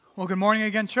Well, good morning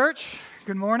again, church.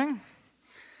 Good morning.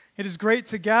 It is great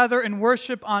to gather and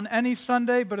worship on any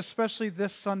Sunday, but especially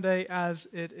this Sunday as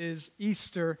it is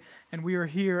Easter, and we are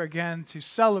here again to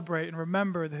celebrate and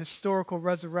remember the historical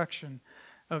resurrection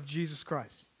of Jesus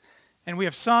Christ. And we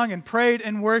have sung and prayed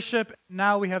in worship.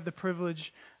 Now we have the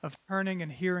privilege of turning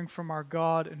and hearing from our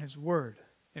God and His Word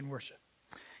in worship.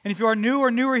 And if you are new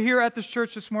or newer here at this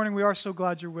church this morning, we are so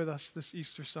glad you're with us this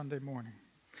Easter Sunday morning.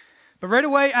 But right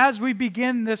away, as we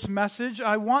begin this message,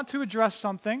 I want to address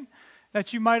something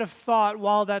that you might have thought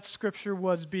while that scripture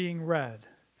was being read.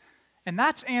 And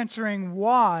that's answering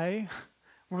why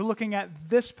we're looking at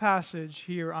this passage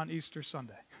here on Easter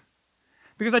Sunday.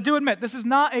 Because I do admit, this is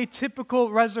not a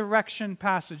typical resurrection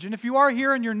passage. And if you are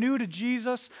here and you're new to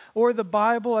Jesus or the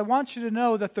Bible, I want you to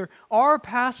know that there are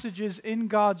passages in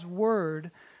God's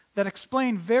Word that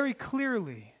explain very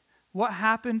clearly what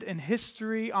happened in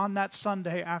history on that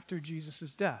Sunday after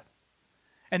Jesus' death.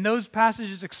 And those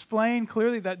passages explain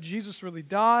clearly that Jesus really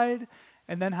died,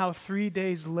 and then how 3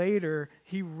 days later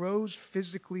He rose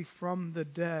physically from the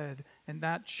dead, and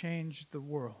that changed the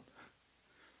world.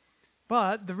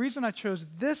 But the reason I chose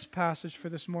this passage for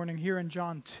this morning here in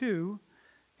John 2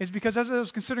 is because as I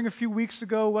was considering a few weeks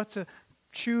ago what to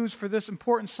choose for this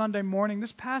important Sunday morning,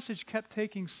 this passage kept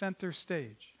taking center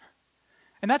stage.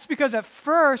 And that's because at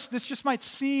first, this just might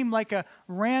seem like a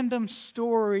random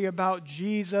story about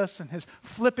Jesus and His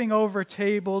flipping over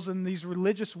tables and these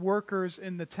religious workers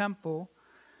in the temple.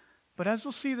 But as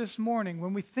we'll see this morning,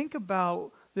 when we think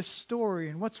about this story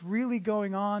and what's really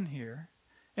going on here,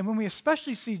 and when we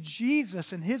especially see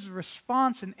Jesus and His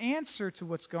response and answer to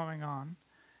what's going on,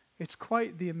 it's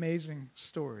quite the amazing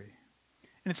story.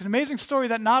 And it's an amazing story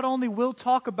that not only will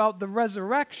talk about the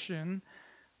resurrection,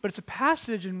 but it's a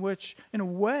passage in which, in a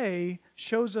way,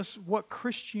 shows us what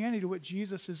Christianity, what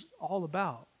Jesus is all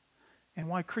about, and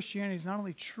why Christianity is not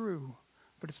only true,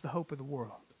 but it's the hope of the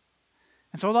world.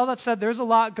 And so with all that said, there's a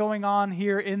lot going on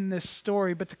here in this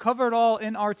story, but to cover it all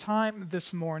in our time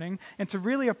this morning, and to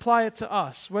really apply it to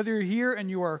us, whether you're here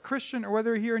and you are a Christian, or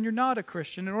whether you're here and you're not a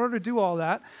Christian, in order to do all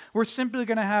that, we're simply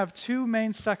going to have two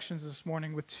main sections this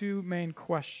morning with two main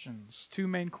questions.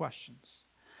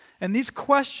 And these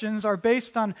questions are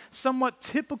based on somewhat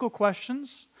typical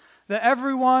questions that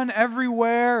everyone,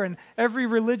 everywhere, and every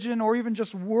religion or even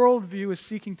just worldview is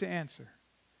seeking to answer.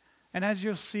 And as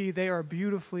you'll see, they are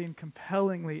beautifully and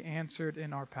compellingly answered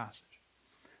in our passage.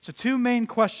 So two main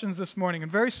questions this morning.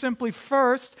 And very simply,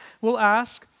 first, we'll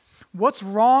ask, what's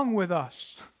wrong with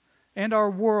us and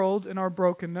our world and our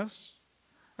brokenness?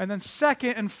 And then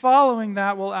second, and following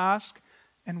that, we'll ask,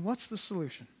 and what's the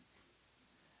solution?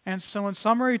 And so in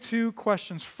summary, two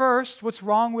questions. First, what's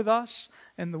wrong with us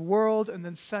and the world? And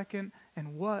then second,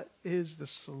 and what is the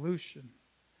solution?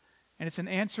 And it's in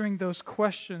answering those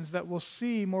questions that we'll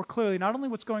see more clearly not only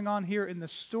what's going on here in the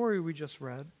story we just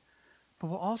read,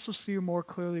 but we'll also see more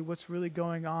clearly what's really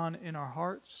going on in our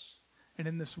hearts and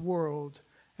in this world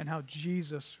and how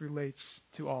Jesus relates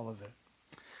to all of it.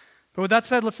 But with that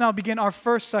said, let's now begin our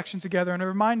first section together. And a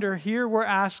reminder, here we're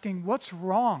asking, what's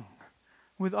wrong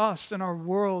with us and our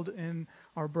world in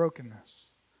our brokenness?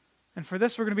 And for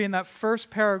this, we're going to be in that first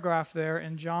paragraph there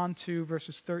in John 2,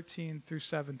 verses 13 through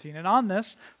 17. And on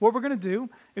this, what we're going to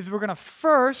do is we're going to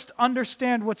first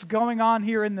understand what's going on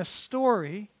here in this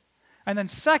story, and then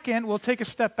second, we'll take a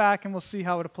step back and we'll see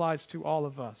how it applies to all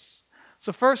of us.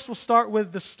 So first, we'll start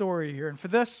with the story here. And for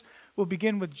this, we'll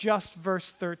begin with just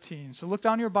verse 13. So look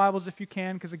down your Bibles if you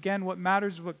can, because again, what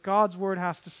matters is what God's Word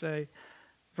has to say.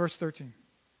 Verse 13.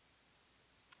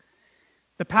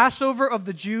 The Passover of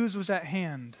the Jews was at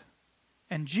hand,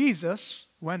 and Jesus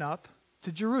went up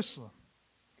to Jerusalem.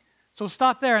 So we'll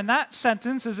stop there, and that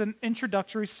sentence is an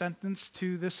introductory sentence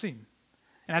to this scene.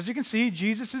 And as you can see,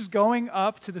 Jesus is going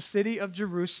up to the city of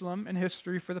Jerusalem in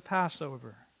history for the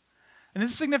Passover. And this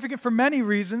is significant for many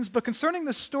reasons, but concerning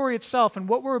the story itself and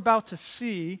what we're about to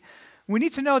see, we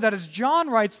need to know that as John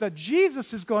writes that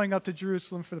Jesus is going up to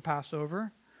Jerusalem for the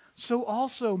Passover, so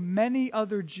also many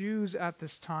other Jews at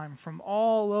this time from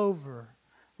all over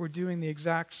were doing the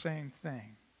exact same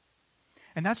thing.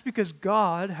 And that's because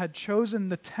God had chosen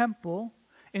the temple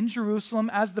in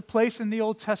Jerusalem as the place in the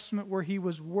Old Testament where He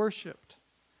was worshipped.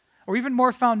 Or even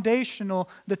more foundational,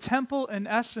 the temple in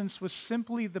essence was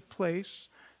simply the place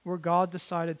where God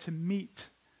decided to meet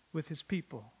with His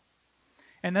people.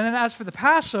 And then as for the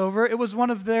Passover, it was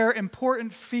one of their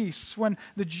important feasts when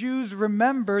the Jews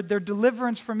remembered their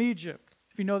deliverance from Egypt.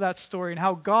 If you know that story, and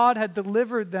how God had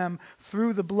delivered them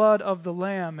through the blood of the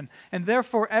Lamb. And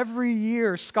therefore, every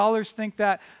year, scholars think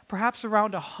that perhaps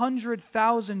around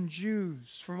 100,000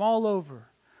 Jews from all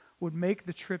over would make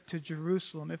the trip to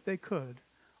Jerusalem, if they could,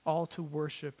 all to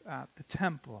worship at the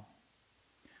temple.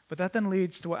 But that then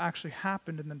leads to what actually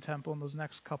happened in the temple in those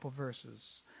next couple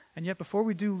verses. And yet before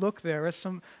we do look there, as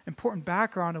some important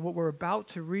background on what we're about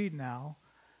to read now,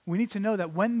 we need to know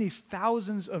that when these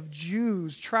thousands of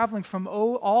Jews traveling from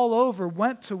all over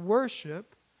went to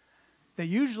worship, they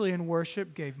usually in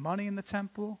worship gave money in the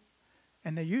temple,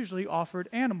 and they usually offered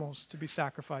animals to be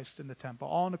sacrificed in the temple,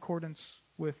 all in accordance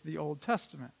with the Old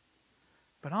Testament.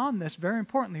 But on this, very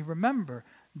importantly, remember,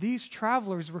 these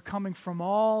travelers were coming from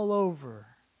all over.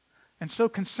 And so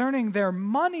concerning their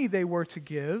money they were to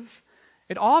give,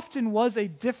 it often was a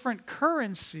different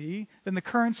currency than the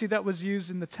currency that was used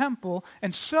in the temple,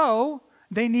 and so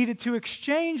they needed to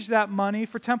exchange that money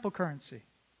for temple currency.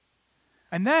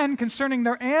 And then concerning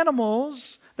their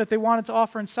animals that they wanted to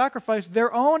offer in sacrifice,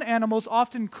 their own animals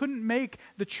often couldn't make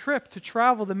the trip to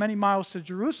travel the many miles to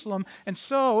Jerusalem, and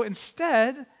so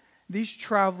instead, these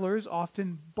travelers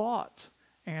often bought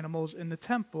animals in the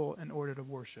temple in order to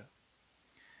worship.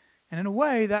 And in a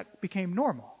way, that became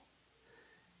normal.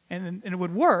 And it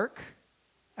would work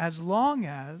as long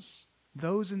as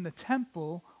those in the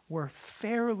temple were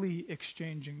fairly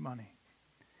exchanging money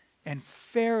and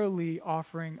fairly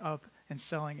offering up and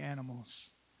selling animals.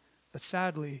 But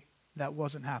sadly, that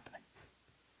wasn't happening.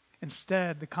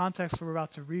 Instead, the context we're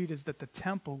about to read is that the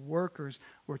temple workers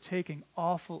were taking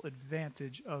awful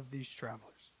advantage of these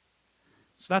travelers.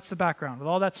 So that's the background. With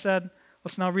all that said,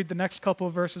 let's now read the next couple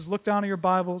of verses. Look down at your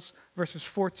Bibles, verses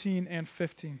 14 and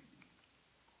 15.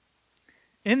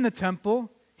 In the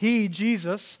temple, he,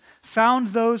 Jesus, found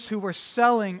those who were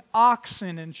selling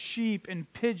oxen and sheep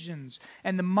and pigeons,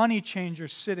 and the money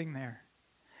changers sitting there.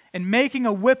 And making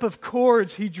a whip of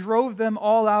cords, he drove them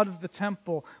all out of the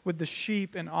temple with the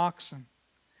sheep and oxen.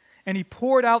 And he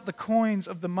poured out the coins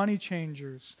of the money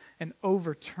changers and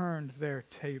overturned their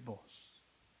tables.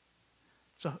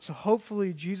 So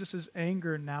hopefully Jesus'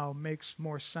 anger now makes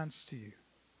more sense to you.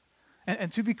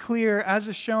 And to be clear, as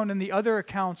is shown in the other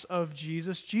accounts of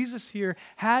Jesus, Jesus here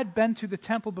had been to the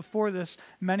temple before this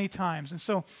many times. And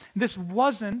so this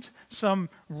wasn't some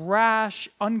rash,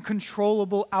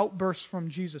 uncontrollable outburst from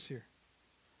Jesus here.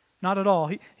 Not at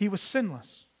all. He was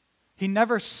sinless. He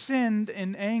never sinned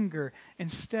in anger.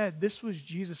 Instead, this was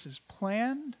Jesus'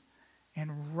 planned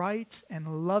and right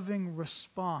and loving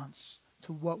response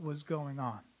to what was going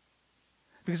on.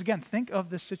 Because again, think of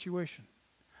this situation.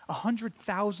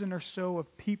 100,000 or so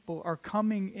of people are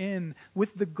coming in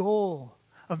with the goal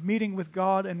of meeting with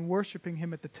God and worshiping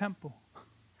Him at the temple.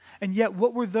 And yet,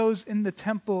 what were those in the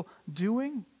temple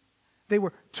doing? They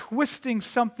were twisting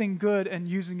something good and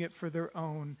using it for their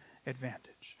own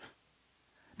advantage.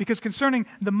 Because concerning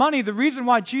the money, the reason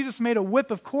why Jesus made a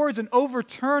whip of cords and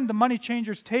overturned the money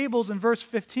changers' tables in verse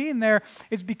 15 there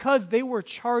is because they were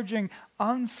charging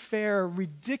unfair,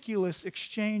 ridiculous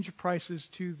exchange prices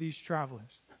to these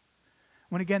travelers.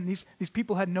 When again, these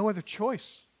people had no other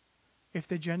choice if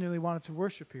they genuinely wanted to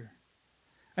worship here.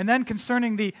 And then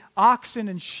concerning the oxen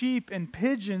and sheep and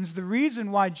pigeons, the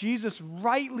reason why Jesus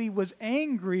rightly was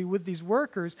angry with these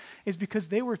workers is because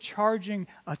they were charging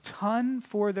a ton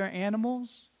for their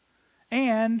animals,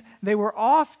 and they were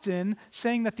often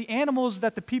saying that the animals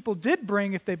that the people did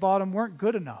bring, if they bought them, weren't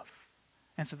good enough.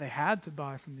 And so they had to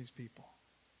buy from these people.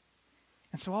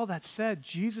 And so all that said,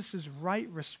 Jesus' right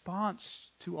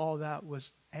response to all that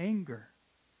was anger.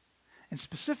 And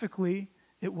specifically,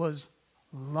 it was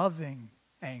loving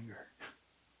anger.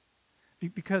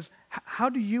 Because how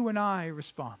do you and I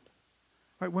respond?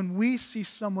 Right? When we see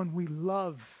someone we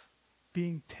love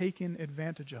being taken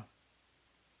advantage of,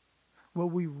 will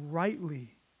we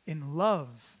rightly, in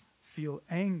love, feel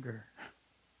anger?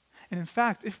 And in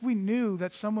fact, if we knew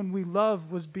that someone we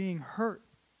love was being hurt,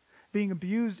 being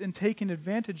abused and taken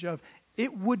advantage of,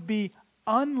 it would be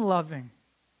unloving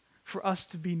for us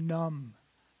to be numb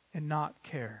and not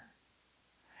care.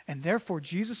 And therefore,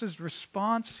 Jesus'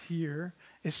 response here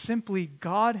is simply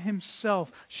God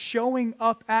Himself showing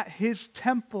up at His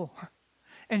temple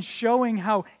and showing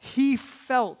how He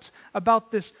felt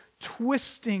about this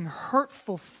twisting,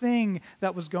 hurtful thing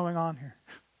that was going on here.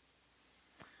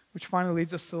 Which finally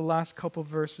leads us to the last couple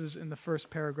verses in the first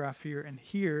paragraph here. And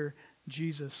here,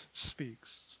 Jesus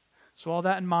speaks. So all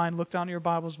that in mind, look down at your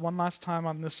Bibles one last time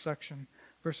on this section,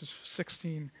 verses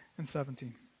 16 and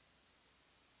 17.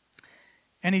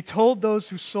 And He told those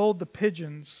who sold the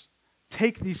pigeons,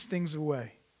 "Take these things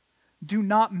away. Do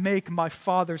not make my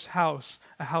Father's house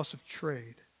a house of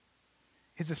trade."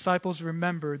 His disciples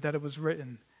remembered that it was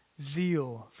written,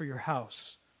 "Zeal for your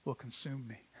house will consume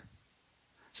me."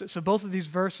 So both of these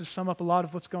verses sum up a lot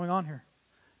of what's going on here.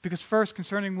 Because first,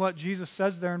 concerning what Jesus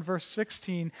says there in verse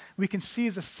 16, we can see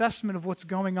his assessment of what's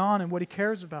going on and what he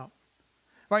cares about.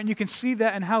 Right? And you can see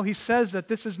that in how he says that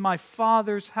this is my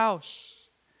Father's house.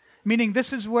 Meaning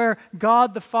this is where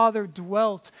God the Father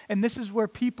dwelt, and this is where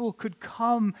people could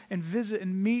come and visit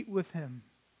and meet with him.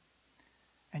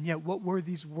 And yet, what were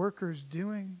these workers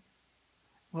doing?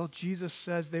 Well, Jesus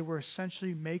says they were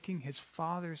essentially making his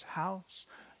Father's house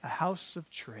a house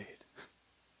of trade.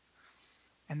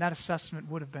 And that assessment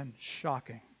would have been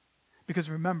shocking. Because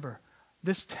remember,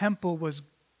 this temple was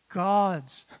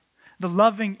God's, the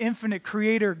loving, infinite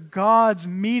creator, God's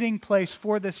meeting place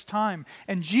for this time.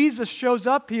 And Jesus shows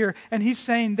up here and he's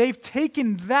saying they've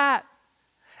taken that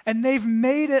and they've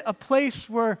made it a place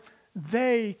where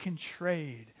they can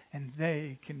trade and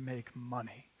they can make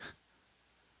money,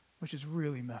 which is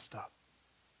really messed up.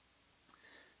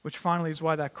 Which finally is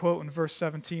why that quote in verse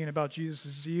 17 about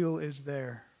Jesus' zeal is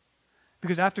there.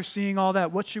 Because after seeing all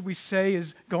that, what should we say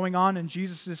is going on in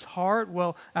Jesus' heart?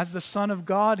 Well, as the Son of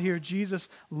God here, Jesus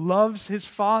loves his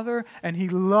Father and he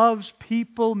loves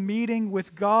people meeting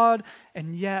with God,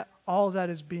 and yet all that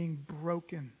is being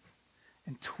broken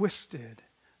and twisted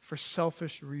for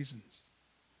selfish reasons.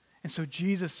 And so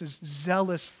Jesus is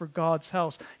zealous for God's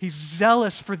house. He's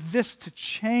zealous for this to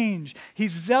change.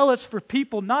 He's zealous for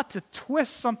people not to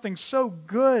twist something so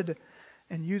good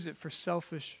and use it for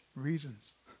selfish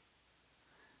reasons.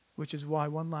 Which is why,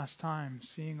 one last time,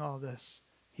 seeing all this,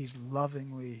 he's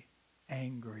lovingly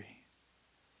angry.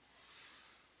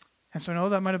 And so I know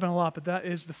that might have been a lot, but that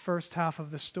is the first half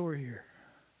of the story here.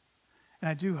 And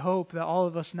I do hope that all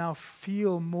of us now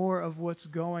feel more of what's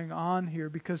going on here,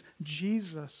 because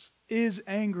Jesus is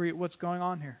angry at what's going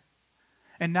on here.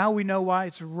 And now we know why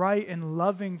it's right and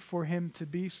loving for him to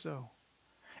be so.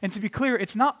 And to be clear,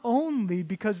 it's not only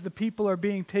because the people are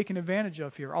being taken advantage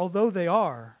of here, although they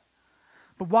are.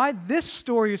 But why this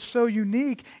story is so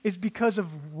unique is because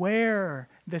of where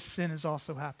this sin is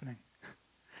also happening.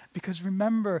 Because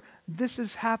remember, this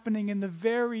is happening in the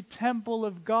very temple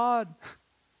of God.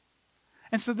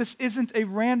 And so this isn't a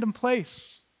random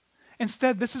place.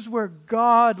 Instead, this is where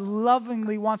God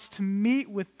lovingly wants to meet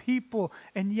with people,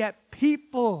 and yet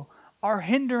people are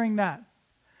hindering that.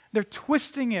 They're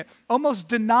twisting it, almost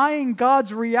denying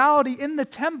God's reality in the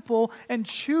temple and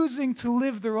choosing to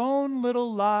live their own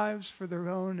little lives for their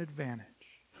own advantage.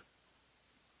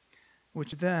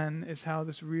 Which then is how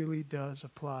this really does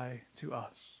apply to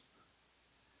us.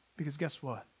 Because guess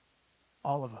what?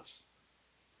 All of us.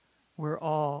 We're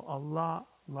all a lot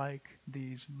like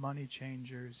these money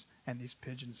changers and these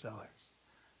pigeon sellers,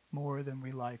 more than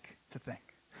we like to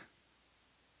think.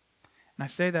 And I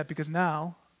say that because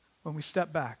now, when we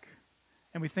step back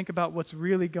and we think about what's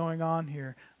really going on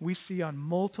here, we see on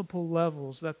multiple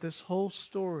levels that this whole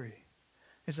story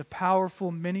is a powerful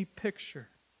mini picture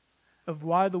of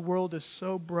why the world is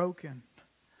so broken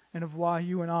and of why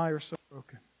you and I are so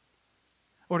broken.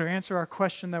 Or to answer our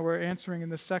question that we're answering in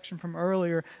this section from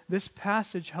earlier, this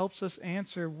passage helps us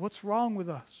answer what's wrong with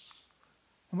us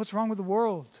and what's wrong with the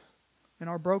world and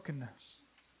our brokenness.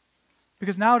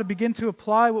 Because now, to begin to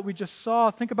apply what we just saw,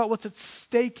 think about what's at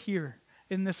stake here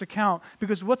in this account.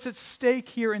 Because what's at stake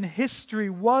here in history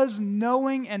was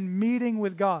knowing and meeting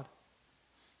with God.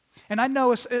 And I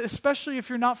know, especially if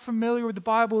you're not familiar with the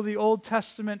Bible, the Old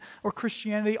Testament, or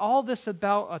Christianity, all this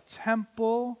about a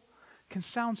temple can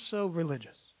sound so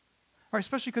religious. Right?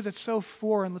 Especially because it's so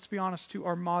foreign, let's be honest, to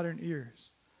our modern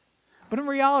ears. But in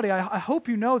reality, I hope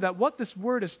you know that what this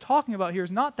word is talking about here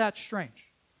is not that strange.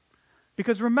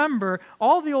 Because remember,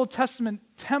 all the Old Testament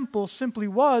temple simply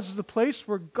was the place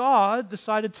where God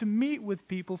decided to meet with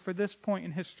people for this point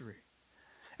in history.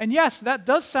 And yes, that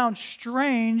does sound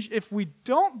strange if we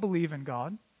don't believe in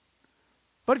God.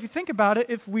 But if you think about it,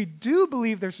 if we do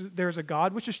believe there's a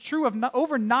God, which is true of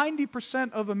over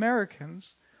 90% of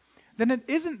Americans, then it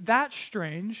isn't that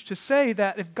strange to say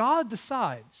that if God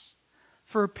decides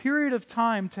for a period of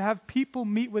time to have people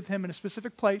meet with him in a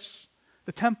specific place,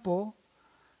 the temple,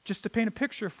 just to paint a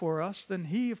picture for us, then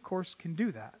he, of course, can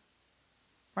do that.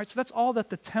 Right? So that's all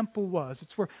that the temple was.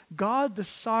 It's where God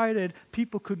decided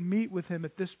people could meet with him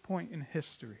at this point in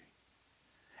history.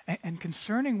 And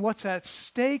concerning what's at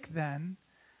stake then,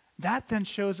 that then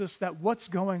shows us that what's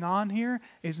going on here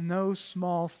is no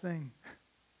small thing.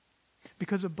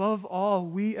 Because above all,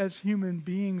 we as human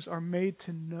beings are made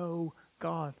to know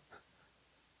God.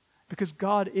 Because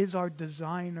God is our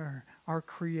designer, our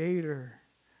creator.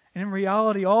 And in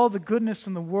reality, all the goodness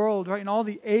in the world, right, and all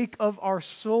the ache of our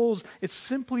souls, it's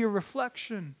simply a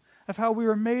reflection of how we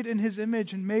were made in his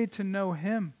image and made to know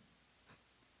him.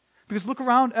 Because look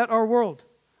around at our world.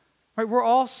 Right? We're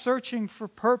all searching for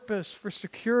purpose, for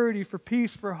security, for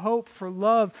peace, for hope, for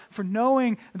love, for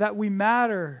knowing that we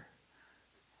matter.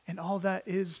 And all that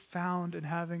is found in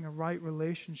having a right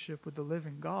relationship with the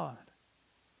living God.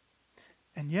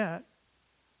 And yet,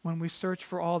 when we search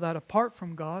for all that apart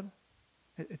from God,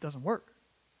 it doesn't work.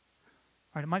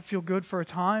 Right? It might feel good for a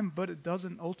time, but it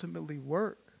doesn't ultimately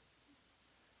work.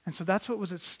 And so that's what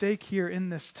was at stake here in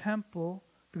this temple,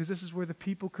 because this is where the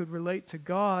people could relate to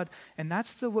God, and that's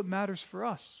still what matters for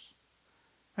us.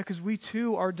 Because we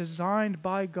too are designed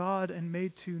by God and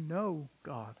made to know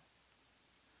God.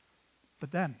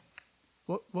 But then,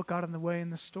 what got in the way in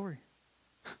this story?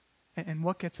 And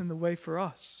what gets in the way for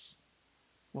us?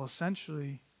 Well,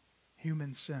 essentially,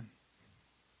 human sin.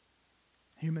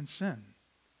 Human sin.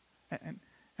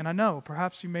 And I know,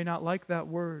 perhaps you may not like that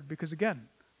word, because again,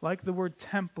 like the word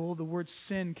temple, the word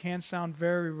sin can sound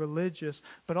very religious,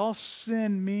 but all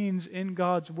sin means in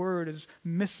God's word is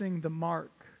missing the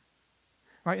mark.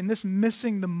 Right? And this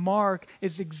missing the mark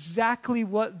is exactly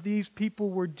what these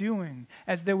people were doing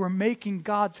as they were making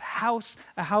God's house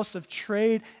a house of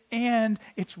trade, and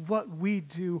it's what we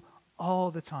do all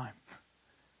the time,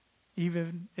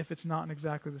 even if it's not in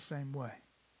exactly the same way.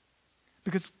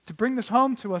 Because to bring this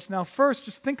home to us now, first,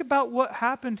 just think about what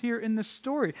happened here in this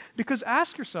story. Because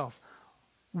ask yourself,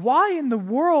 why in the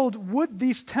world would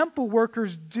these temple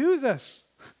workers do this?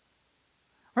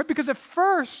 Right? Because at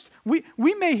first, we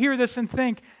may hear this and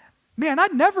think, man,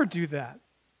 I'd never do that.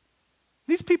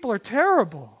 These people are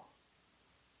terrible.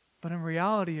 But in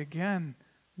reality, again,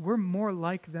 we're more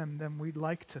like them than we'd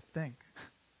like to think.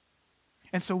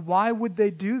 And so why would they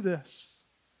do this?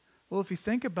 Well, if you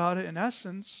think about it, in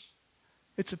essence,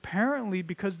 it's apparently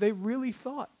because they really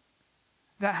thought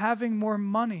that having more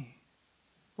money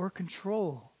or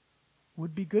control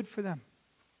would be good for them.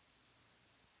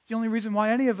 It's the only reason why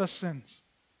any of us sins.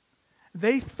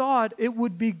 They thought it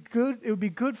would be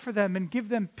good for them and give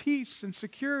them peace and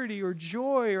security or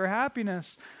joy or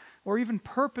happiness or even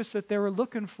purpose that they were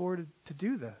looking for to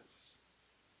do this.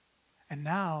 And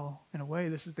now, in a way,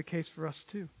 this is the case for us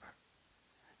too.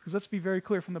 Because let's be very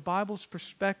clear, from the Bible's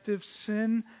perspective,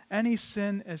 sin, any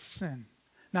sin is sin.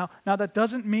 Now that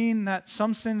doesn't mean that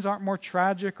some sins aren't more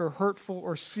tragic or hurtful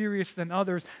or serious than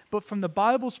others, but from the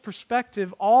Bible's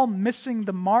perspective, all missing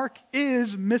the mark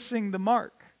is missing the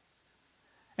mark.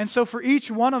 And so for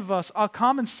each one of us, a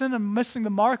common sin of missing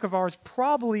the mark of ours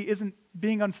probably isn't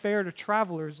being unfair to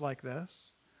travelers like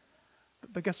this.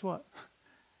 But guess what?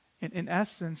 In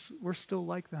essence, we're still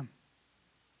like them.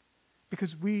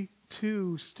 Because we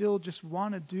too still just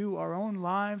want to do our own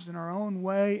lives in our own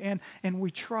way, and we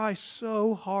try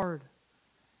so hard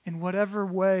in whatever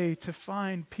way to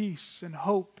find peace and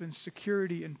hope and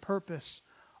security and purpose,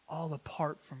 all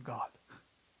apart from God.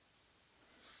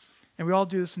 And we all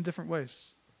do this in different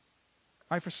ways.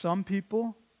 Right? For some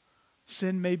people,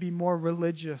 sin may be more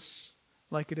religious,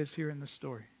 like it is here in this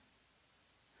story.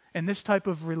 And this type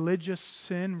of religious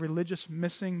sin, religious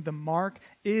missing the mark,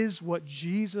 is what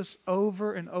Jesus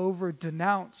over and over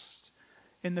denounced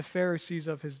in the Pharisees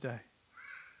of his day.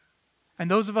 And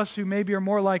those of us who maybe are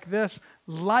more like this,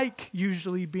 like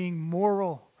usually being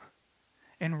moral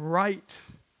and right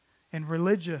and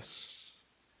religious.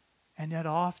 And yet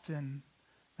often,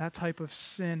 that type of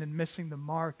sin and missing the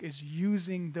mark is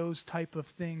using those type of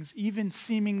things, even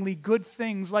seemingly good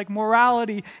things like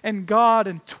morality and God,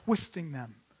 and twisting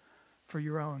them for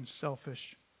your own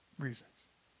selfish reasons.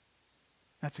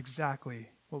 That's exactly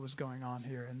what was going on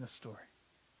here in this story.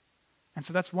 And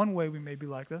so that's one way we may be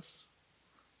like this.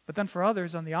 But then for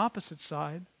others on the opposite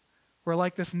side, we're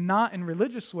like this not in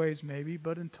religious ways maybe,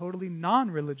 but in totally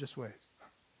non-religious ways.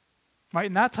 Right?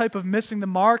 And that type of missing the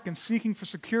mark and seeking for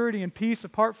security and peace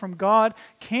apart from God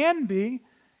can be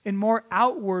in more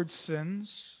outward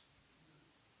sins,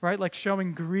 right? Like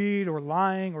showing greed or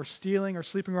lying or stealing or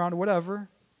sleeping around or whatever.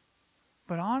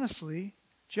 But honestly,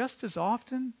 just as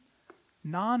often,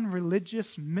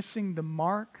 non-religious missing the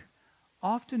mark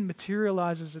often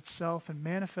materializes itself and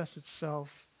manifests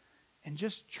itself in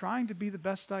just trying to be the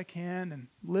best I can and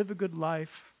live a good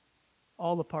life,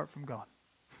 all apart from God.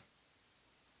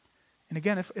 And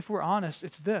again, if we're honest,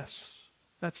 it's this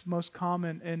that's most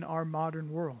common in our modern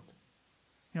world.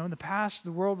 In the past,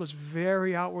 the world was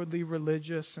very outwardly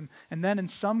religious, and then in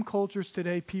some cultures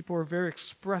today, people are very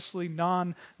expressly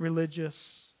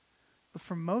non-religious. But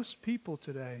for most people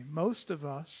today, most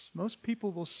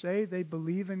people will say they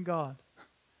believe in God.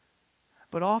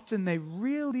 But often they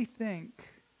really think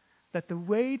that the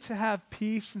way to have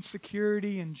peace and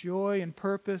security and joy and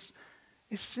purpose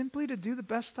is simply to do the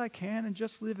best I can and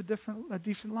just live a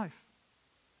decent life.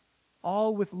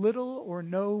 All with little or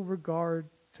no regard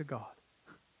to God.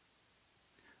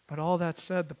 But all that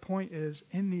said, the point is,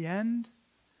 in the end,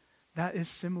 that is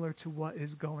similar to what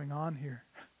is going on here.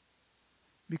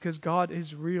 Because God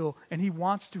is real, and He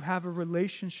wants to have a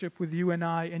relationship with you and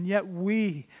I. And yet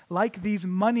we, like these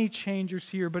money changers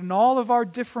here, but in all of our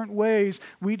different ways,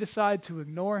 we decide to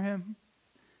ignore Him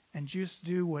and just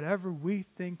do whatever we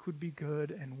think would be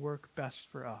good and work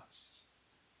best for us.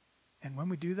 And when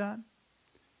we do that,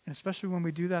 and especially when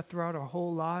we do that throughout our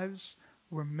whole lives,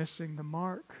 we're missing the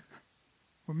mark.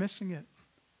 We're missing it.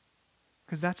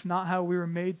 Because that's not how we were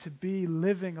made to be,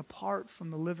 living apart from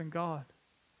the living God.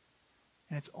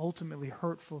 And it's ultimately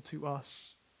hurtful to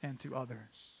us and to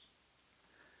others.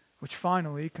 Which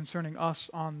finally, concerning us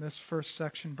on this first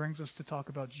section, brings us to talk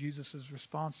about Jesus'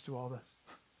 response to all this.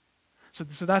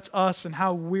 So that's us and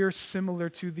how we're similar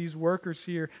to these workers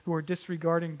here who are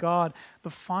disregarding God.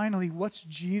 But finally, what's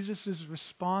Jesus'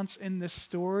 response in this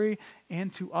story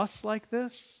and to us like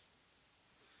this?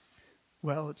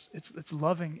 Well, it's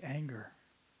loving anger.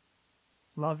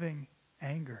 Loving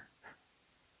anger.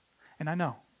 And I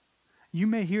know, you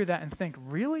may hear that and think,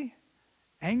 really?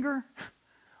 Anger?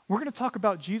 We're going to talk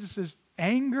about Jesus'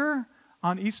 anger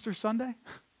on Easter Sunday?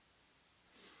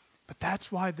 But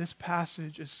that's why this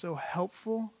passage is so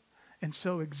helpful and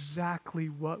so exactly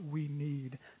what we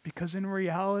need. Because in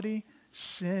reality,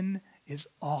 sin is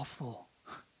awful.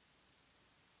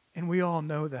 And we all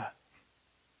know that.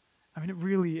 I mean, it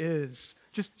really is.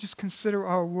 Just consider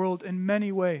our world in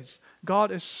many ways.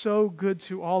 God is so good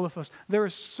to all of us. There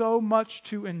is so much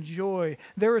to enjoy.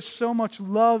 There is so much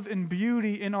love and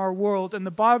beauty in our world. And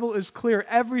the Bible is clear.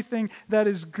 Everything that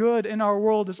is good in our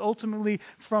world is ultimately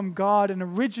from God and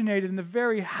originated in the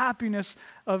very happiness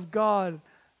of God.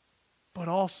 But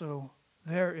also,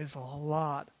 there is a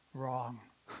lot wrong.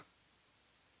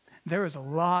 There is a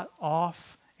lot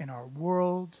off in our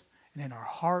world and in our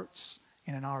hearts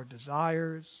and in our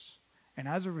desires. And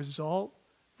as a result,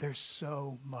 there's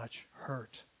so much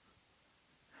hurt,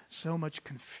 so much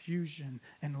confusion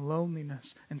and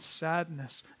loneliness and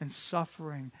sadness and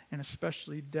suffering and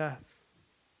especially death.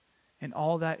 And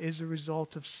all that is a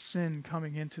result of sin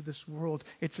coming into this world.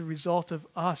 It's a result of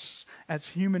us as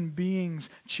human beings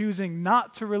choosing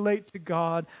not to relate to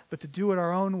God, but to do it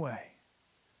our own way,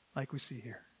 like we see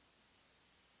here.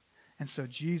 And so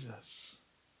Jesus,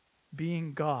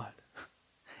 being God,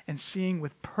 and seeing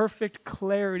with perfect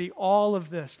clarity all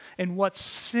of this and what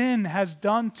sin has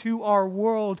done to our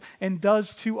world and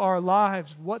does to our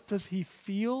lives, what does He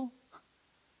feel?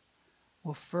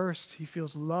 Well, first, He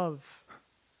feels love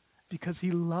because He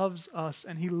loves us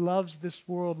and He loves this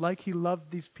world like He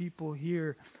loved these people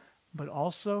here. But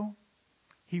also,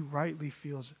 He rightly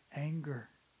feels anger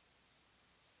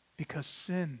because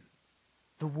sin,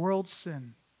 the world's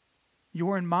sin,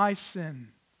 your and my sin,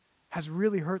 has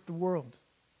really hurt the world.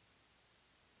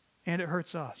 And it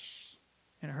hurts us,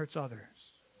 and it hurts others.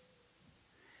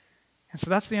 And so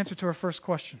that's the answer to our first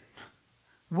question.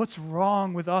 What's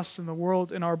wrong with us and the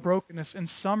world in our brokenness? In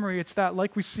summary, it's that,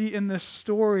 like we see in this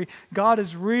story, God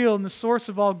is real and the source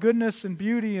of all goodness and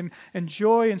beauty and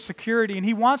joy and security. And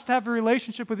He wants to have a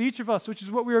relationship with each of us, which is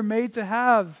what we were made to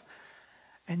have.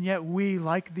 And yet we,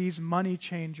 like these money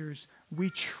changers,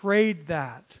 we trade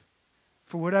that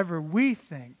for whatever we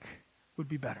think would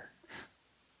be better.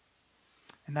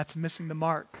 And that's missing the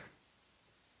mark.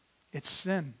 It's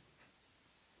sin.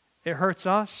 It hurts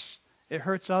us, it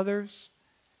hurts others,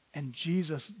 and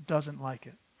Jesus doesn't like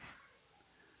it.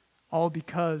 All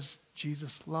because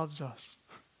Jesus loves us,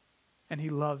 and He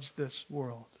loves this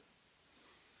world.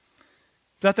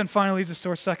 That then finally leads us to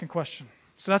our second question.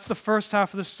 So that's the first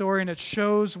half of the story, and it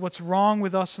shows what's wrong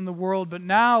with us in the world. But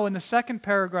now, in the second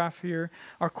paragraph here,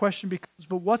 our question becomes,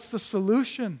 but what's the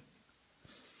solution?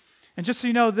 And just so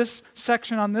you know, this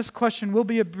section on this question will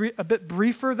be a bit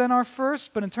briefer than our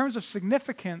first, but in terms of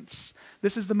significance,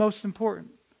 this is the most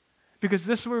important. Because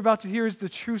this, what we're about to hear, is the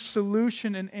true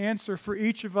solution and answer for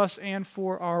each of us and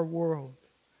for our world.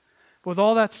 But with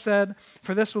all that said,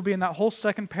 for this will be in that whole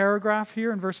second paragraph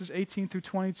here in verses 18 through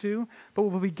 22, but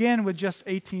we'll begin with just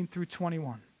 18 through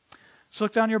 21. So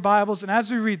look down your Bibles, and as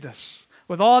we read this,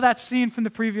 with all that seen from the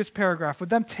previous paragraph, with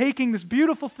them taking this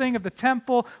beautiful thing of the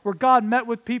temple where God met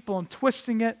with people and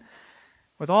twisting it,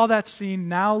 with all that seen,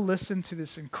 now listen to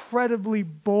this incredibly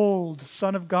bold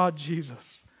Son of God,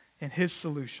 Jesus, and His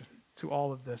solution to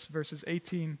all of this, verses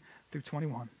 18 through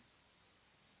 21.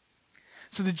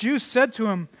 So the Jews said to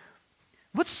Him,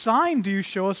 "What sign do you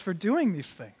show us for doing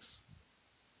these things?"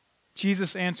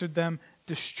 Jesus answered them,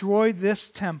 "Destroy this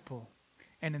temple,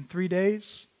 and in 3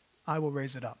 days I will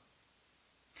raise it up."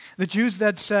 The Jews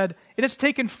then said, "It has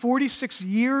taken 46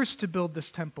 years to build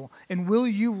this temple, and will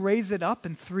you raise it up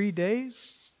in 3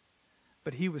 days?"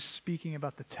 but he was speaking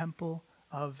about the temple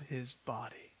of his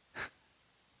body.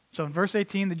 So in verse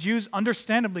 18, the Jews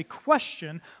understandably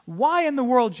question why in the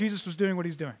world Jesus was doing what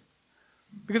he's doing.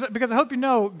 Because I hope you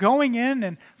know, going in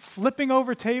and flipping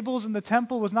over tables in the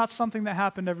temple was not something that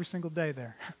happened every single day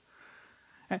there.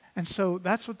 And so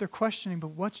that's what they're questioning.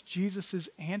 But what's Jesus'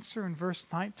 answer in verse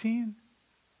 19?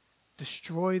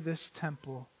 Destroy this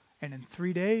temple, and in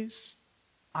 3 days,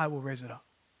 I will raise it up.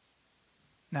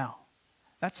 Now,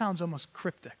 that sounds almost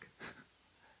cryptic.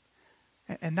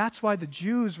 And that's why the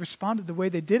Jews responded the way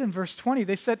they did in verse 20.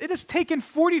 They said, it has taken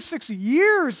 46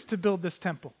 years to build this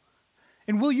temple.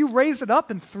 And will you raise it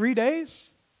up in 3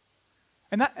 days?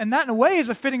 And that in a way is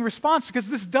a fitting response, because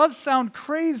this does sound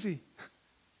crazy.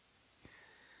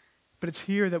 But it's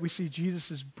here that we see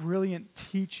Jesus' brilliant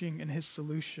teaching and his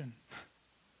solution.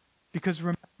 Because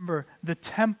remember, the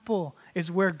temple is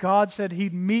where God said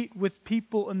he'd meet with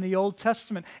people in the Old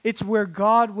Testament. It's where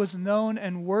God was known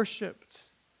and worshiped.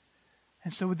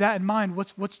 And so with that in mind,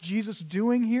 what's Jesus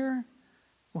doing here?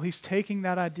 Well, he's taking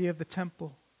that idea of the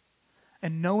temple,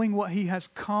 and knowing what he has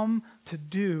come to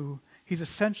do, he's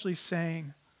essentially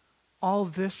saying, all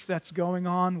this that's going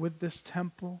on with this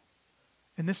temple,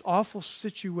 and this awful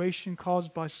situation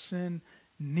caused by sin,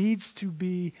 needs to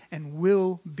be and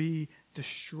will be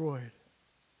destroyed.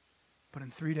 But in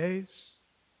 3 days,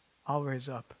 I'll raise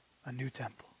up a new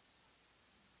temple.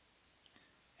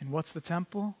 And what's the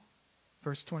temple?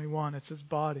 Verse 21, it's his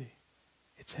body.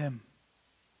 It's him.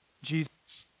 Jesus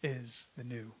is the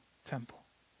new temple.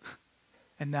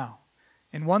 And now,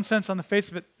 in one sense, on the face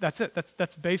of it, that's it.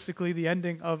 That's basically the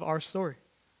ending of our story.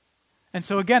 And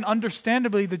so again,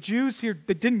 understandably, the Jews here,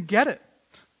 they didn't get it.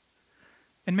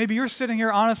 And maybe you're sitting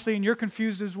here honestly and you're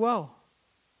confused as well.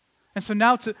 And so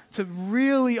now to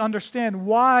really understand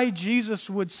why Jesus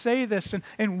would say this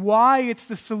and why it's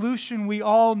the solution we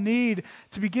all need,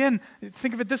 to begin,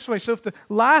 think of it this way. So if the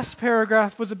last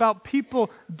paragraph was about people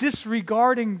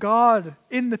disregarding God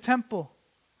in the temple,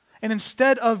 and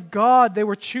instead of God, they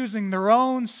were choosing their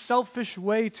own selfish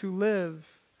way to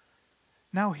live.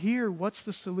 Now here, what's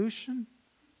the solution?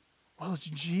 Well, it's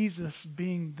Jesus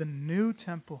being the new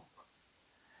temple.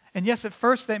 And yes, at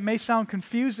first that may sound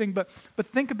confusing, but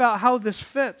think about how this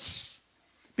fits.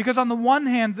 Because on the one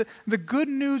hand, the good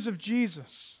news of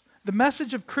Jesus, the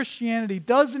message of Christianity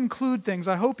does include things,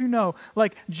 I hope you know,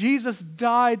 like Jesus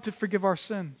died to forgive our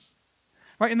sins.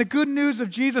 Right? And the good news of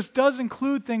Jesus does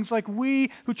include things like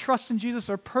we who trust in Jesus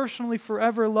are personally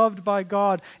forever loved by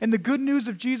God. And the good news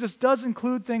of Jesus does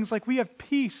include things like we have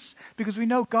peace because we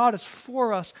know God is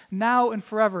for us now and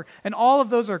forever. And all of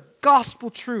those are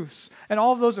gospel truths. And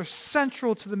all of those are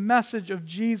central to the message of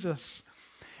Jesus.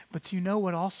 But do you know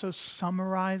what also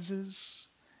summarizes,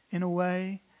 in a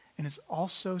way, and is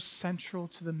also central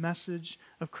to the message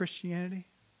of Christianity?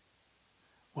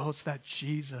 Well, it's that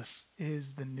Jesus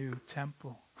is the new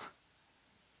temple.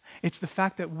 It's the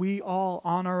fact that we all,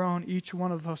 on our own, each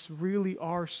one of us, really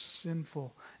are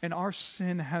sinful. And our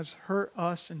sin has hurt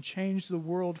us and changed the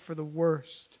world for the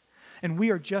worst. And we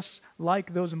are just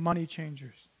like those money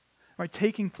changers, right?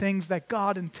 Taking things that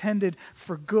God intended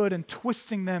for good and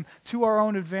twisting them to our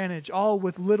own advantage, all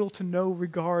with little to no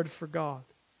regard for God.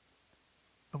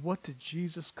 But what did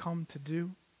Jesus come to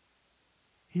do?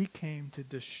 He came to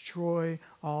destroy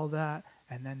all that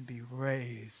and then be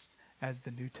raised as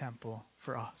the new temple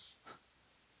for us.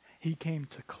 He came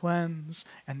to cleanse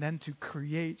and then to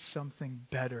create something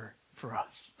better for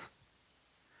us.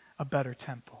 A better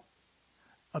temple.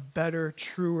 A better,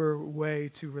 truer way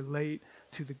to relate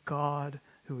to the God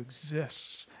who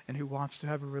exists and who wants to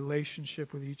have a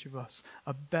relationship with each of us.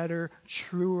 A better,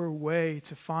 truer way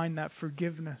to find that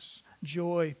forgiveness,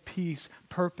 joy, peace,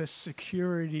 purpose,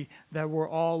 security that we're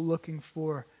all looking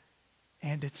for.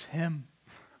 And it's Him.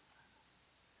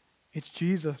 It's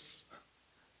Jesus.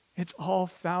 It's all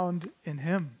found in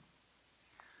Him.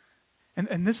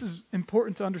 And this is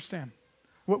important to understand.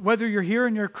 Whether you're here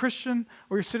and you're a Christian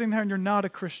or you're sitting there and you're not a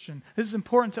Christian, this is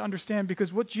important to understand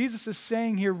because what Jesus is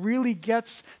saying here really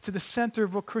gets to the center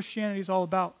of what Christianity is all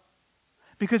about.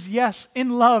 Because yes,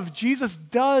 in love, Jesus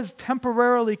does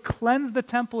temporarily cleanse the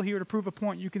temple here to prove a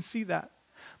point. You can see that.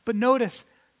 But notice,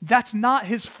 that's not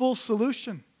His full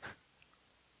solution.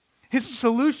 His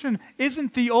solution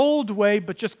isn't the old way,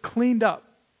 but just cleaned up.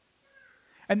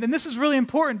 And then this is really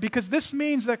important because this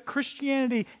means that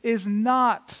Christianity is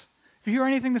not, if you hear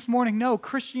anything this morning, no,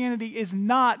 Christianity is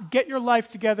not get your life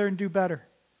together and do better.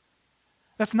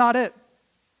 That's not it.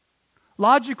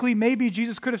 Logically, maybe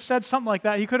Jesus could have said something like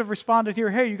that. He could have responded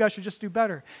here, hey, you guys should just do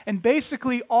better. And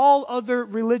basically all other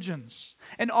religions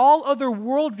and all other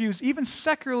worldviews, even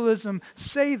secularism,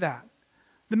 say that.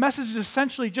 The message is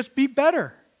essentially just be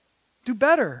better, do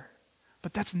better.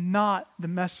 But that's not the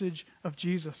message of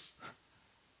Jesus.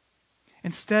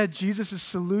 Instead, Jesus'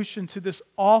 solution to this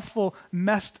awful,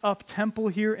 messed up temple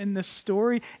here in this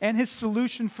story, and his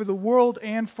solution for the world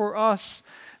and for us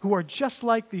who are just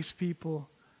like these people,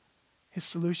 his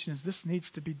solution is this needs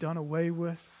to be done away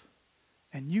with,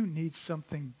 and you need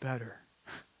something better.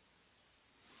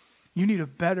 You need a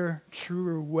better,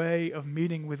 truer way of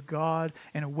meeting with God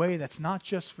in a way that's not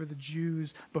just for the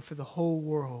Jews, but for the whole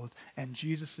world. And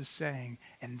Jesus is saying,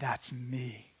 and that's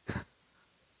me.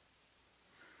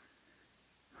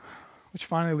 Which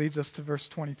finally leads us to verse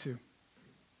 22.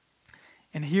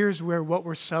 And here's where what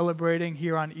we're celebrating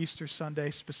here on Easter Sunday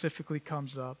specifically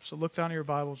comes up. So look down in your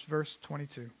Bibles, verse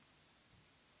 22.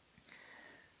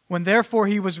 When therefore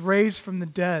he was raised from the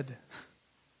dead,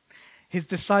 his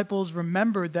disciples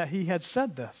remembered that he had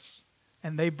said this,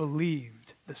 and they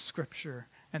believed the scripture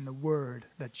and the word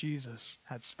that Jesus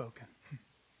had spoken.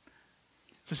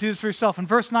 So see this for yourself. In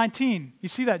verse 19, you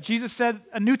see that Jesus said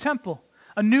a new temple,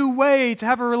 a new way to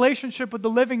have a relationship with the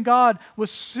living God was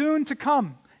soon to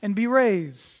come and be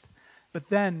raised. But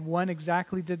then, when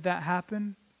exactly did that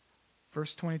happen?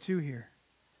 Verse 22 here.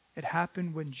 It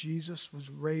happened when Jesus was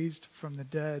raised from the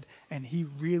dead, and he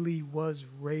really was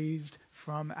raised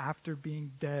from after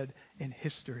being dead in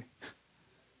history.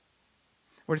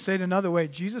 Or to say it another way,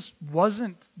 Jesus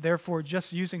wasn't therefore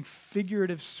just using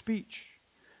figurative speech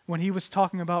when he was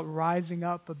talking about rising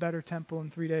up a better temple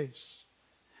in 3 days.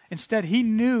 Instead, he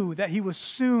knew that he was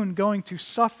soon going to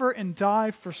suffer and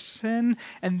die for sin,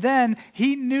 and then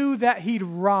he knew that he'd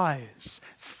rise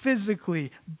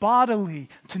physically, bodily,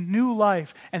 to new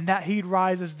life, and that he'd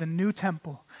rise as the new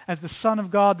temple, as the Son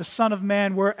of God, the Son of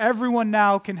Man, where everyone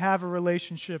now can have a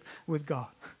relationship with God.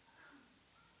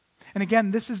 And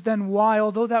again, this is then why,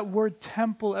 although that word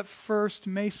temple at first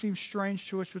may seem strange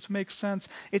to us, which makes sense,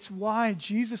 it's why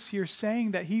Jesus here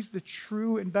saying that he's the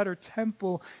true and better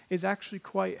temple is actually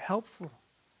quite helpful.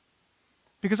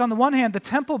 Because on the one hand, the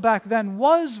temple back then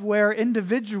was where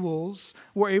individuals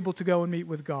were able to go and meet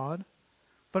with God.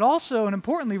 But also, and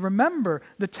importantly, remember,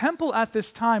 the temple at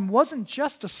this time wasn't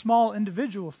just a small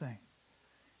individual thing.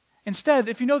 Instead,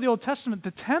 if you know the Old Testament,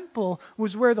 the temple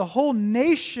was where the whole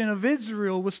nation of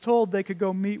Israel was told they could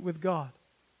go meet with God.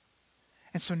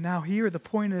 And so now here the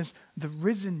point is the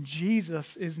risen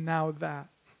Jesus is now that.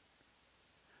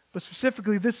 But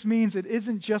specifically, this means it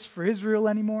isn't just for Israel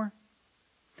anymore,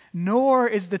 nor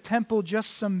is the temple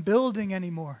just some building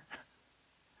anymore.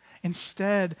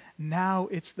 Instead, now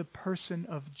it's the person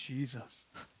of Jesus.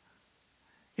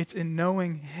 It's in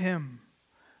knowing him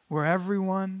where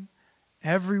everyone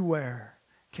everywhere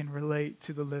can relate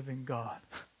to the living God.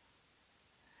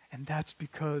 And that's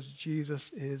because Jesus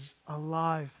is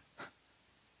alive.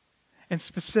 And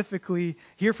specifically,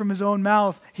 hear from his own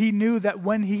mouth, he knew that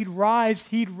when he'd rise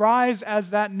as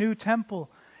that new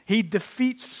temple. He'd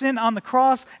defeat sin on the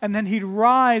cross, and then he'd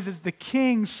rise as the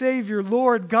King, Savior,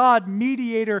 Lord, God,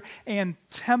 mediator, and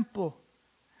temple.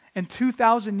 And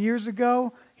 2,000 years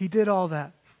ago, he did all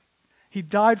that. He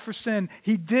died for sin.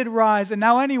 He did rise. And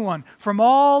now anyone from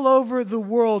all over the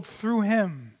world through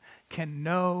him can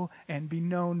know and be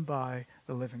known by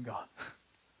the living God.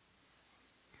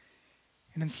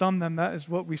 And in sum, then, that is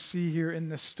what we see here in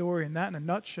this story. And that, in a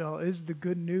nutshell, is the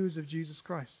good news of Jesus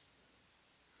Christ.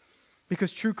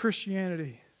 Because true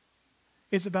Christianity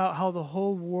is about how the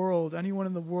whole world, anyone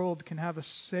in the world, can have a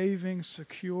saving,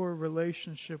 secure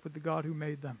relationship with the God who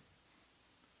made them.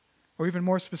 Or even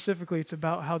more specifically, it's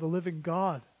about how the living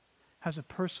God has a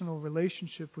personal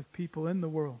relationship with people in the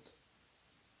world.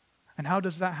 And how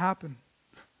does that happen?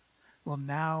 Well,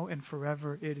 now and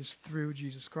forever, it is through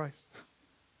Jesus Christ.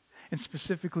 And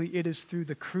specifically, it is through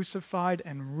the crucified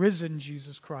and risen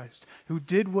Jesus Christ, who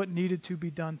did what needed to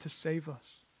be done to save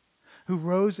us, who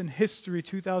rose in history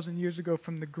 2,000 years ago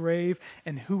from the grave,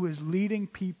 and who is leading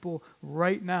people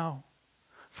right now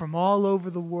from all over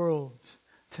the world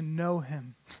to know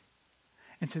him,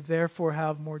 and to therefore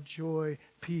have more joy,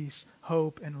 peace,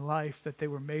 hope, and life that they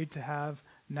were made to have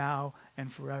now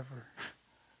and forever.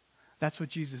 That's what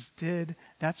Jesus did,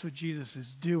 that's what Jesus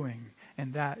is doing,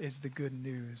 and that is the good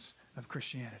news of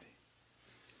Christianity.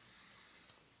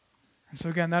 And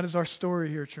so again, that is our story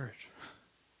here, church.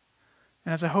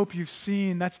 And as I hope you've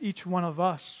seen, that's each one of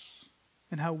us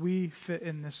and how we fit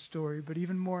in this story. But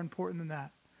even more important than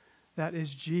that, that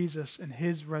is Jesus and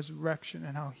his resurrection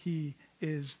and how he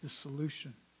is the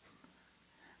solution.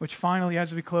 Which finally,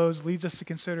 as we close, leads us to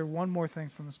consider one more thing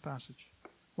from this passage.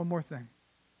 One more thing.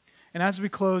 And as we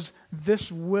close,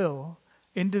 this will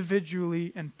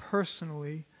individually and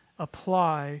personally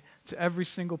apply to every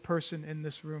single person in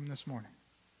this room this morning.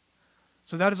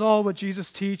 So that is all what Jesus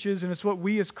teaches, and it's what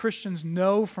we as Christians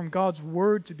know from God's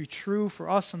word to be true for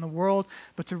us and the world.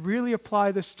 But to really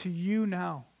apply this to you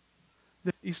now,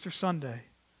 this Easter Sunday,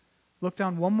 look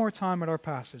down one more time at our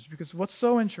passage, because what's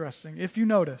so interesting, if you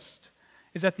noticed,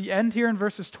 is at the end here in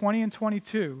verses 20 and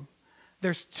 22,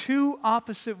 there's two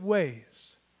opposite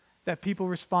ways that people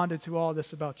responded to all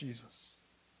this about Jesus.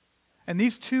 And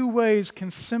these two ways can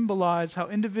symbolize how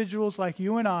individuals like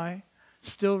you and I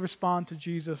still respond to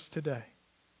Jesus today.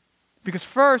 Because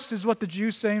first is what the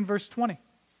Jews say in verse 20.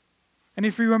 And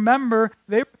if you remember,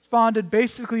 they responded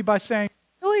basically by saying,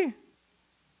 really?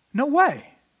 No way.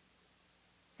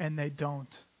 And they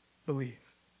don't believe.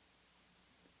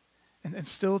 And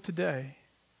still today,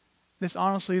 this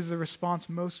honestly is the response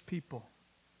most people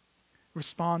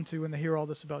respond to when they hear all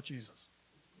this about Jesus.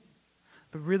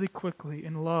 But really quickly,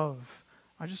 in love,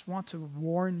 I just want to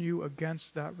warn you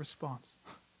against that response.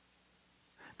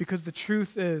 Because the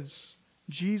truth is,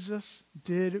 Jesus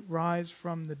did rise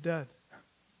from the dead.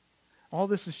 All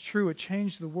this is true. It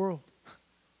changed the world.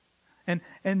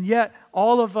 And yet,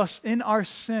 all of us in our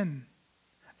sin,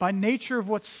 by nature of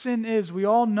what sin is, we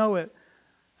all know it.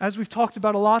 As we've talked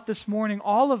about a lot this morning,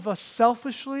 all of us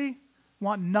selfishly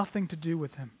want nothing to do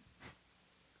with him.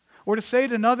 Or to say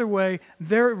it another way,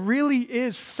 there really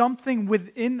is something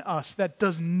within us that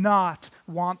does not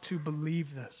want to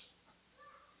believe this.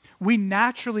 We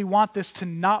naturally want this to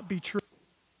not be true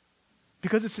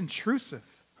because it's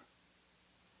intrusive.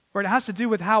 Or it has to do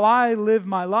with how I live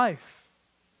my life.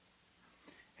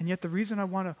 And yet the reason I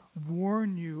want to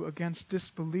warn you against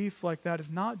disbelief like that is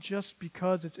not just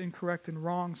because it's incorrect and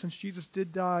wrong, since Jesus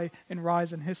did die and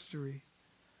rise in history.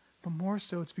 But more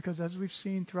so, it's because, as we've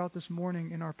seen throughout this morning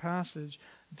in our passage,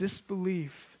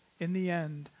 disbelief, in the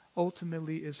end,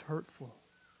 ultimately is hurtful.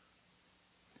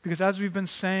 Because as we've been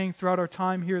saying throughout our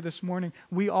time here this morning,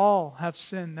 we all have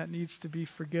sin that needs to be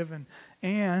forgiven.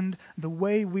 And the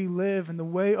way we live and the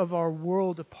way of our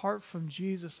world apart from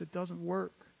Jesus, it doesn't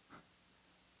work.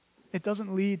 It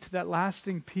doesn't lead to that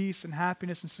lasting peace and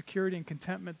happiness and security and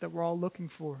contentment that we're all looking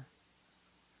for.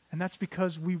 And that's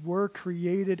because we were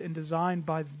created and designed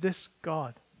by this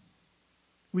God.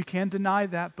 We can't deny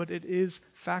that, but it is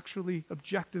factually,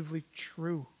 objectively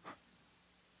true.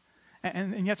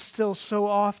 And yet still, so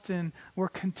often, we're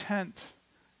content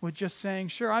with just saying,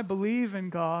 sure, I believe in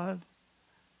God,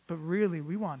 but really,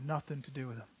 we want nothing to do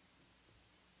with him,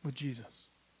 with Jesus.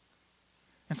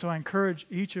 And so I encourage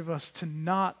each of us to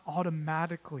not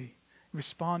automatically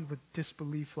respond with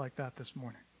disbelief like that this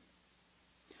morning.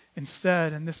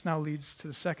 Instead, and this now leads to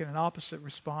the second and opposite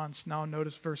response, now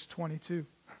notice verse 22.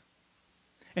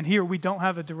 And here we don't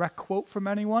have a direct quote from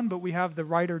anyone, but we have the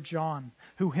writer John,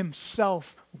 who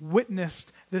himself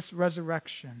witnessed this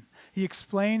resurrection. He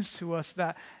explains to us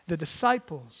that the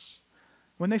disciples,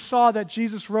 when they saw that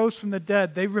Jesus rose from the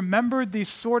dead, they remembered these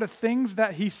sort of things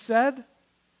that he said,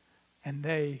 and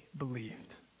they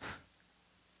believed.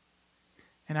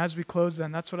 And as we close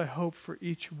then, that's what I hope for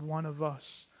each one of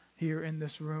us here in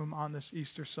this room on this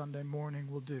Easter Sunday morning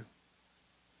will do.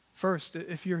 First,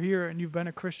 if you're here and you've been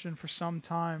a Christian for some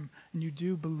time and you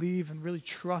do believe and really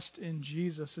trust in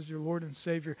Jesus as your Lord and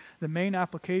Savior, the main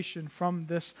application from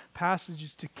this passage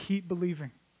is to keep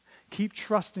believing, keep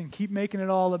trusting, keep making it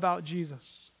all about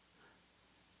Jesus.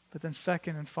 But then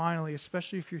second and finally,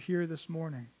 especially if you're here this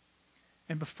morning,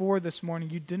 and before this morning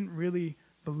you didn't really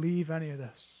believe any of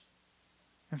this,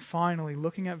 and finally,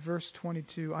 looking at verse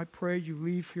 22, I pray you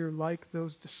leave here like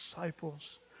those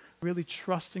disciples, really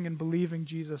trusting and believing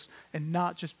Jesus and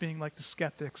not just being like the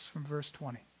skeptics from verse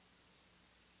 20.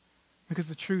 Because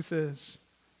the truth is,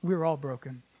 we're all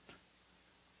broken.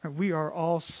 We are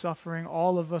all suffering.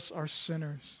 All of us are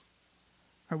sinners.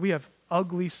 We have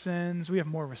ugly sins. We have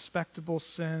more respectable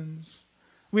sins.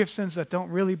 We have sins that don't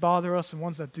really bother us and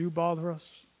ones that do bother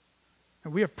us.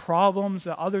 And we have problems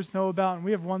that others know about, and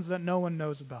we have ones that no one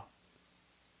knows about.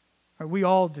 We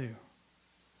all do.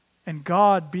 And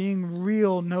God, being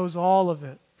real, knows all of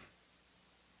it.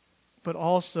 But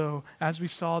also, as we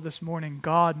saw this morning,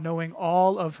 God, knowing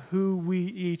all of who we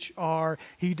each are,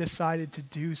 he decided to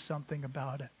do something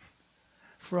about it.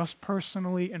 For us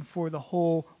personally and for the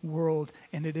whole world.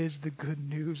 And it is the good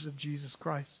news of Jesus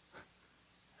Christ.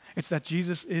 It's that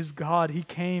Jesus is God. He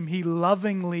came, he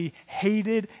lovingly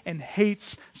hated and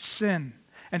hates sin.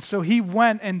 And so he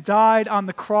went and died on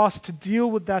the cross to deal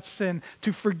with that sin,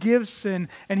 to forgive sin.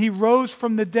 And he rose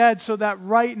from the dead so that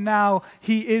right now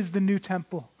he is the new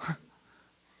temple.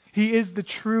 He is the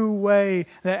true way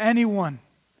that anyone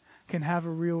can have a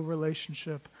real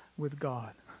relationship with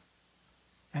God.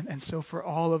 And so for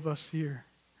all of us here,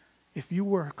 if you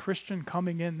were a Christian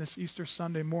coming in this Easter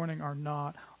Sunday morning or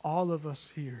not, all of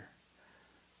us here,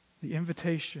 the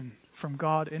invitation from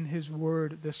God in his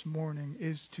word this morning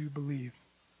is to believe.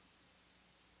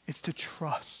 It's to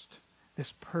trust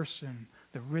this person,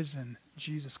 the risen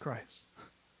Jesus Christ.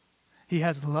 He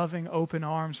has loving, open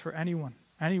arms for anyone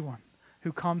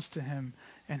who comes to him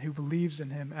and who believes in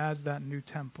him as that new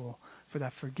temple for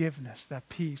that forgiveness, that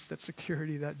peace, that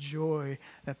security, that joy,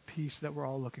 that peace that we're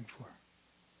all looking for.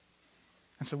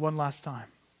 And so one last time,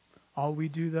 all we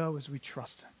do though is we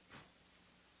trust him.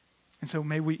 And so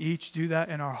may we each do that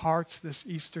in our hearts this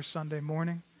Easter Sunday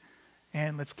morning,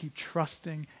 and let's keep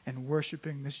trusting and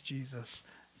worshiping this Jesus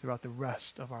throughout the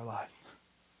rest of our lives.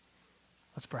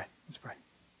 Let's pray.